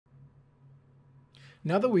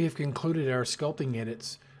Now that we have concluded our sculpting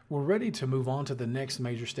edits, we're ready to move on to the next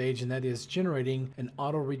major stage, and that is generating an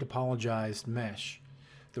auto-retopologized mesh.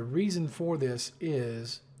 The reason for this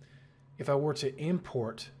is if I were to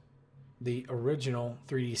import the original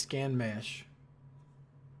 3D scan mesh,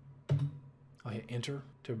 I'll hit enter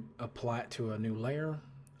to apply it to a new layer.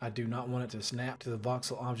 I do not want it to snap to the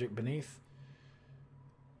voxel object beneath.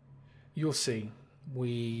 You'll see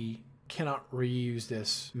we cannot reuse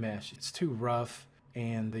this mesh. It's too rough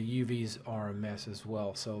and the UVs are a mess as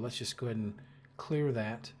well. So let's just go ahead and clear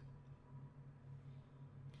that.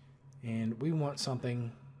 And we want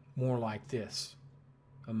something more like this,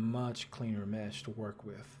 a much cleaner mesh to work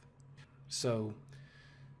with. So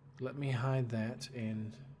let me hide that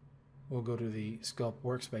and we'll go to the sculpt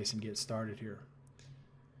workspace and get started here.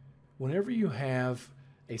 Whenever you have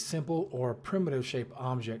a simple or primitive shape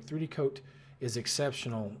object, 3D Coat is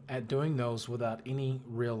exceptional at doing those without any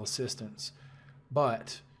real assistance.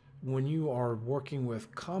 But when you are working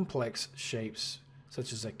with complex shapes,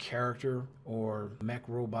 such as a character or mech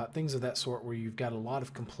robot, things of that sort where you've got a lot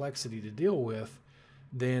of complexity to deal with,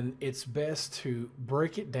 then it's best to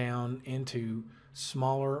break it down into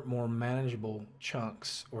smaller, more manageable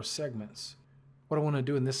chunks or segments. What I want to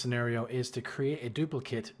do in this scenario is to create a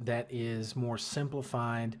duplicate that is more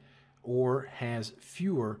simplified or has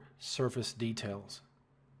fewer surface details.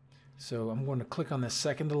 So I'm going to click on the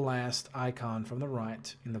second to last icon from the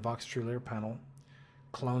right in the Vox True Layer panel,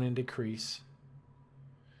 clone and decrease,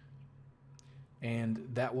 and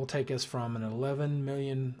that will take us from an 11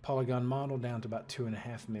 million polygon model down to about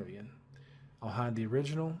 2.5 million. I'll hide the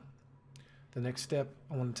original. The next step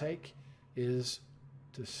I want to take is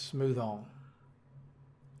to smooth all.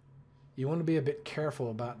 You want to be a bit careful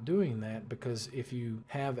about doing that because if you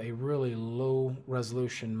have a really low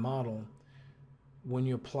resolution model, when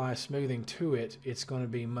you apply smoothing to it, it's going to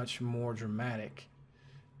be much more dramatic.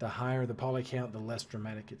 The higher the poly count, the less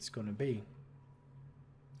dramatic it's going to be.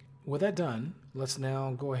 With that done, let's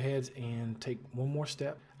now go ahead and take one more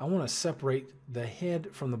step. I want to separate the head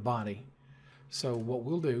from the body. So what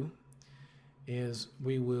we'll do is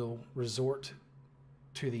we will resort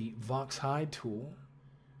to the Vox Hide tool,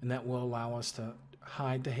 and that will allow us to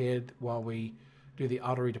hide the head while we do the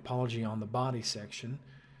auto-retopology on the body section.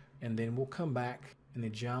 And then we'll come back in the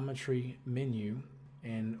geometry menu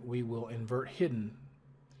and we will invert hidden.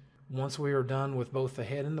 Once we are done with both the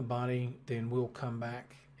head and the body, then we'll come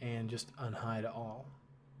back and just unhide all.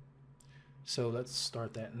 So let's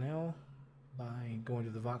start that now by going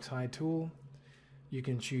to the Vox Hide tool. You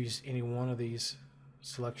can choose any one of these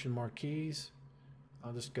selection marquees.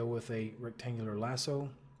 I'll just go with a rectangular lasso.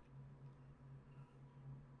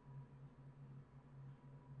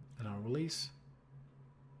 And I'll release.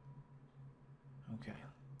 Okay.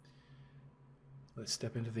 Let's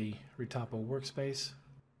step into the Retopo workspace.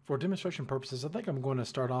 For demonstration purposes, I think I'm going to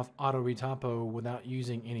start off Auto-Retopo without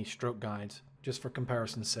using any stroke guides, just for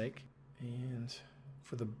comparison's sake. And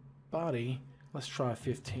for the body, let's try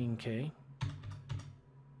 15K.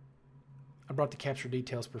 I brought the capture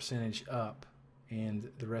details percentage up, and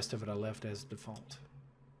the rest of it I left as default.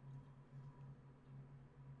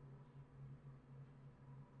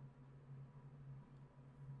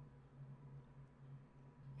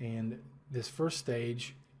 And this first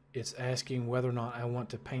stage, it's asking whether or not I want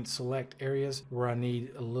to paint select areas where I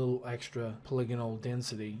need a little extra polygonal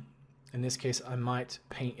density. In this case, I might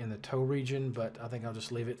paint in the toe region, but I think I'll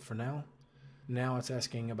just leave it for now. Now it's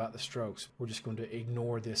asking about the strokes. We're just going to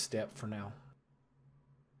ignore this step for now.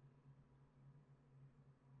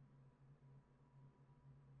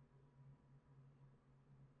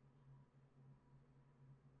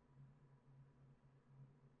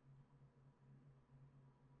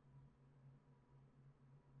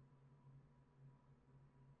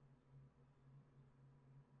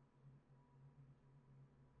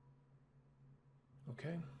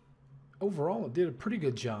 Okay. Overall, it did a pretty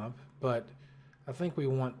good job, but I think we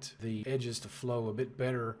want the edges to flow a bit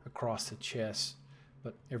better across the chest,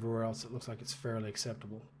 but everywhere else it looks like it's fairly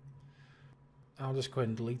acceptable. I'll just go ahead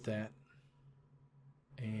and delete that.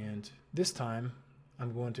 And this time,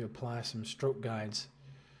 I'm going to apply some stroke guides.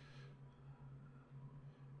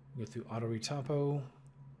 Go through Auto-Retopo,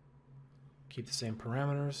 keep the same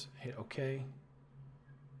parameters, hit OK.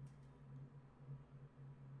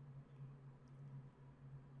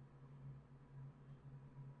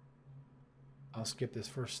 I'll skip this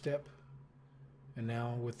first step, and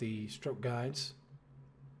now with the stroke guides,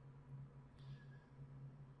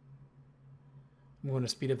 I'm going to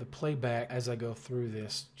speed up the playback as I go through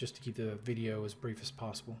this just to keep the video as brief as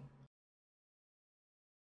possible.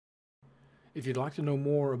 If you'd like to know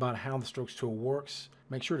more about how the Strokes tool works,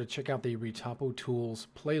 make sure to check out the Retopo Tools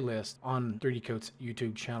playlist on 3D Coat's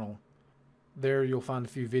YouTube channel. There you'll find a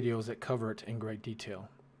few videos that cover it in great detail.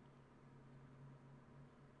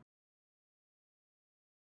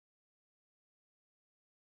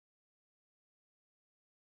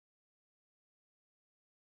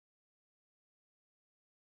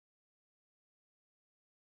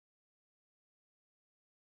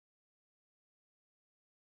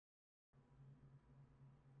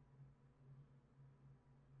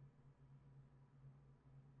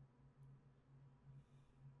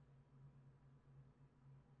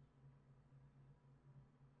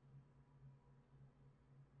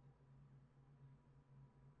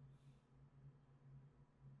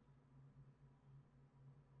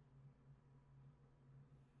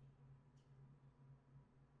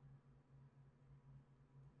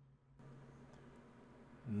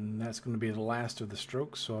 And that's going to be the last of the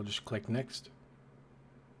strokes, so I'll just click Next.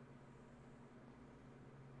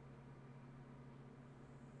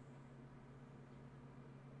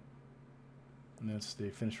 And that's the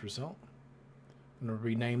finished result. I'm going to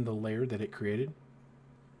rename the layer that it created.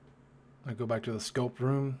 I go back to the Sculpt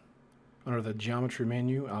room. Under the Geometry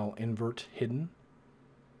menu, I'll invert Hidden.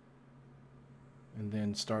 And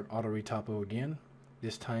then start Auto-Retopo again.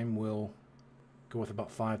 This time we'll go with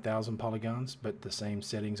about 5,000 polygons, but the same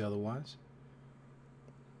settings otherwise.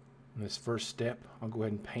 In this first step, I'll go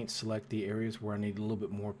ahead and paint select the areas where I need a little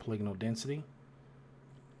bit more polygonal density.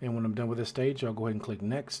 And when I'm done with this stage, I'll go ahead and click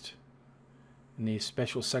Next. In the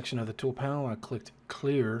special section of the tool panel, I clicked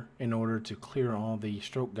Clear in order to clear all the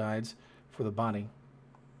stroke guides for the body.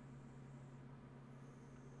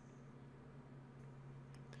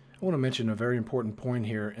 I want to mention a very important point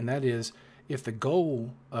here, and that is if the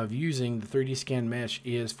goal of using the 3D scan mesh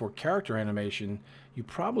is for character animation, you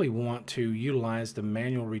probably want to utilize the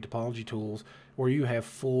manual retopology tools where you have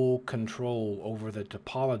full control over the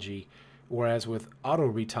topology, whereas with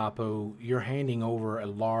Auto-Retopo, you're handing over a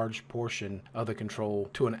large portion of the control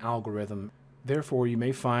to an algorithm. Therefore, you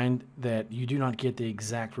may find that you do not get the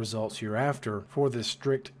exact results you're after for the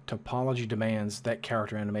strict topology demands that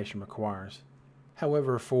character animation requires.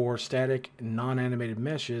 However, for static, non-animated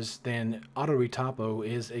meshes, then Auto-Retopo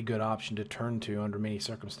is a good option to turn to under many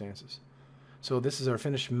circumstances. So this is our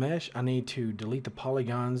finished mesh. I need to delete the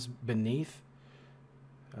polygons beneath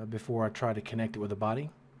before I try to connect it with the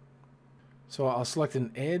body. So I'll select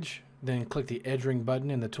an edge, then click the edge ring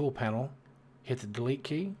button in the tool panel, hit the delete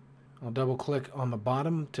key. I'll double click on the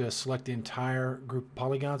bottom to select the entire group of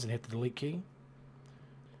polygons and hit the delete key.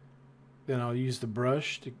 Then I'll use the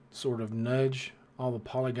brush to sort of nudge all the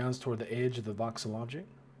polygons toward the edge of the voxel object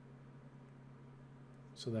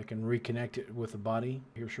so that I can reconnect it with the body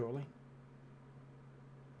here shortly.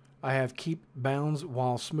 I have keep bounds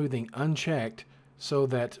while smoothing unchecked so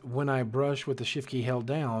that when I brush with the shift key held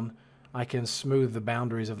down, I can smooth the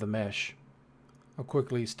boundaries of the mesh. I'll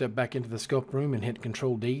quickly step back into the Sculpt room and hit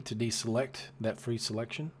Ctrl D to deselect that free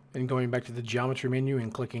selection, and going back to the Geometry menu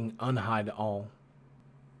and clicking Unhide All.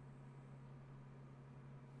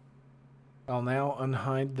 I'll now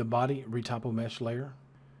unhide the body Retopo mesh layer.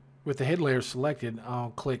 With the head layer selected, I'll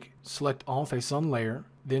click Select All Face on Layer,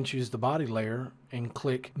 then choose the body layer and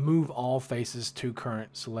click Move All Faces to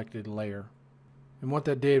Current Selected Layer. And what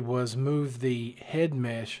that did was move the head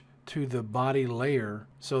mesh to the body layer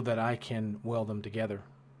so that I can weld them together.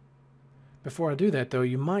 Before I do that though,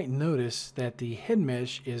 you might notice that the head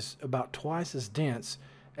mesh is about twice as dense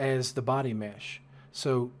as the body mesh.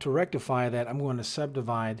 So to rectify that, I'm going to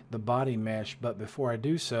subdivide the body mesh, but before I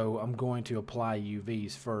do so, I'm going to apply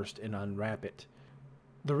UVs first and unwrap it.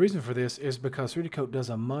 The reason for this is because 3D Coat does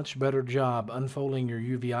a much better job unfolding your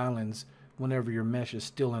UV islands whenever your mesh is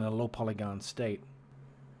still in a low polygon state.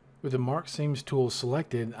 With the Mark Seams tool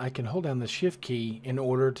selected, I can hold down the Shift key in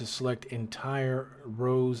order to select entire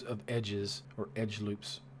rows of edges or edge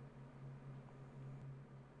loops.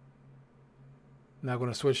 Now I'm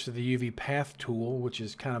going to switch to the UV Path tool, which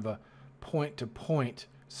is kind of a point-to-point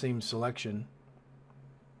seam selection.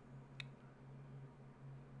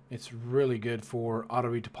 It's really good for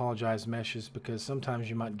auto-retopologized meshes because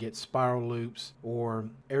sometimes you might get spiral loops or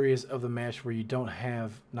areas of the mesh where you don't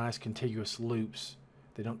have nice contiguous loops.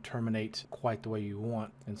 They don't terminate quite the way you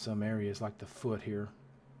want in some areas, like the foot here.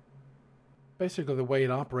 Basically, the way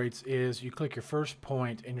it operates is you click your first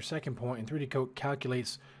point and your second point, and 3D Coat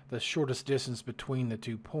calculates the shortest distance between the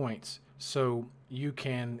 2 points. So you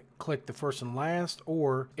can click the first and last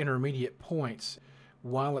or intermediate points.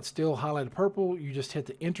 While it's still highlighted purple, you just hit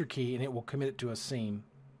the Enter key and it will commit it to a seam.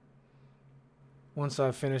 Once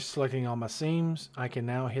I've finished selecting all my seams, I can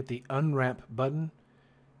now hit the Unwrap button,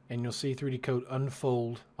 and you'll see 3D Coat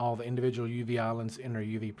unfold all the individual UV islands in our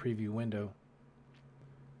UV preview window.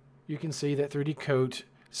 You can see that 3D Coat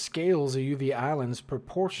scales the UV islands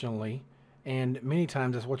proportionally, and many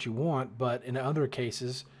times that's what you want, but in other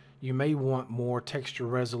cases you may want more texture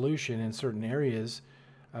resolution in certain areas.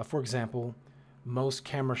 For example, most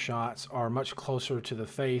camera shots are much closer to the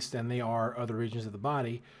face than they are other regions of the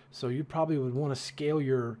body, so you probably would want to scale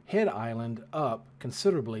your head island up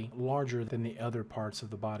considerably larger than the other parts of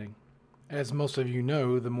the body. As most of you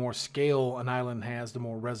know, the more scale an island has, the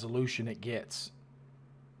more resolution it gets.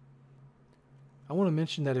 I want to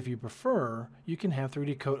mention that if you prefer, you can have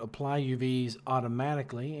 3D Coat apply UVs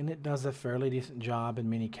automatically, and it does a fairly decent job in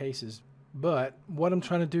many cases. But what I'm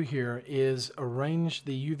trying to do here is arrange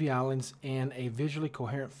the UV islands in a visually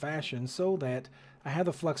coherent fashion so that I have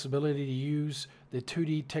the flexibility to use the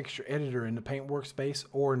 2D texture editor in the Paint workspace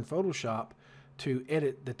or in Photoshop to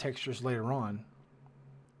edit the textures later on.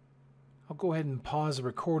 I'll go ahead and pause the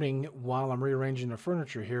recording while I'm rearranging the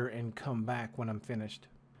furniture here and come back when I'm finished.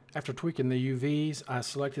 After tweaking the UVs, I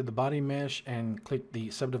selected the body mesh and clicked the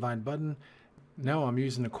subdivide button. Now I'm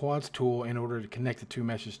using the quads tool in order to connect the two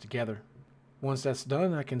meshes together. Once that's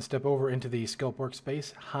done, I can step over into the sculpt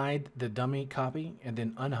workspace, hide the dummy copy, and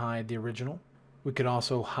then unhide the original. We could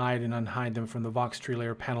also hide and unhide them from the Vox Tree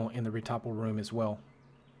Layer panel in the Retopo room as well.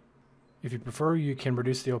 If you prefer, you can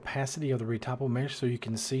reduce the opacity of the Retopo mesh so you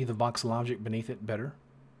can see the voxel object beneath it better.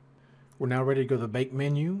 We're now ready to go to the Bake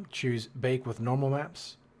menu, choose Bake with Normal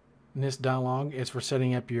Maps. And this dialog is for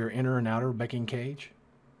setting up your inner and outer baking cage.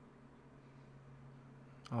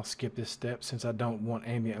 I'll skip this step since I don't want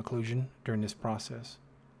ambient occlusion during this process.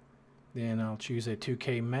 Then I'll choose a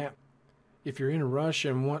 2K map. If you're in a rush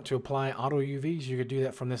and want to apply auto UVs, you could do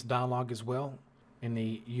that from this dialog as well in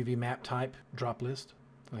the UV map type drop list.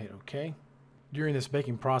 I'll hit OK. During this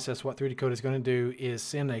baking process, what 3D Coat is going to do is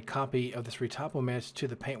send a copy of this Retopo mesh to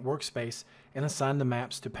the Paint workspace and assign the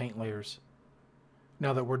maps to Paint layers.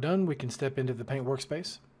 Now that we're done, we can step into the Paint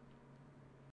workspace.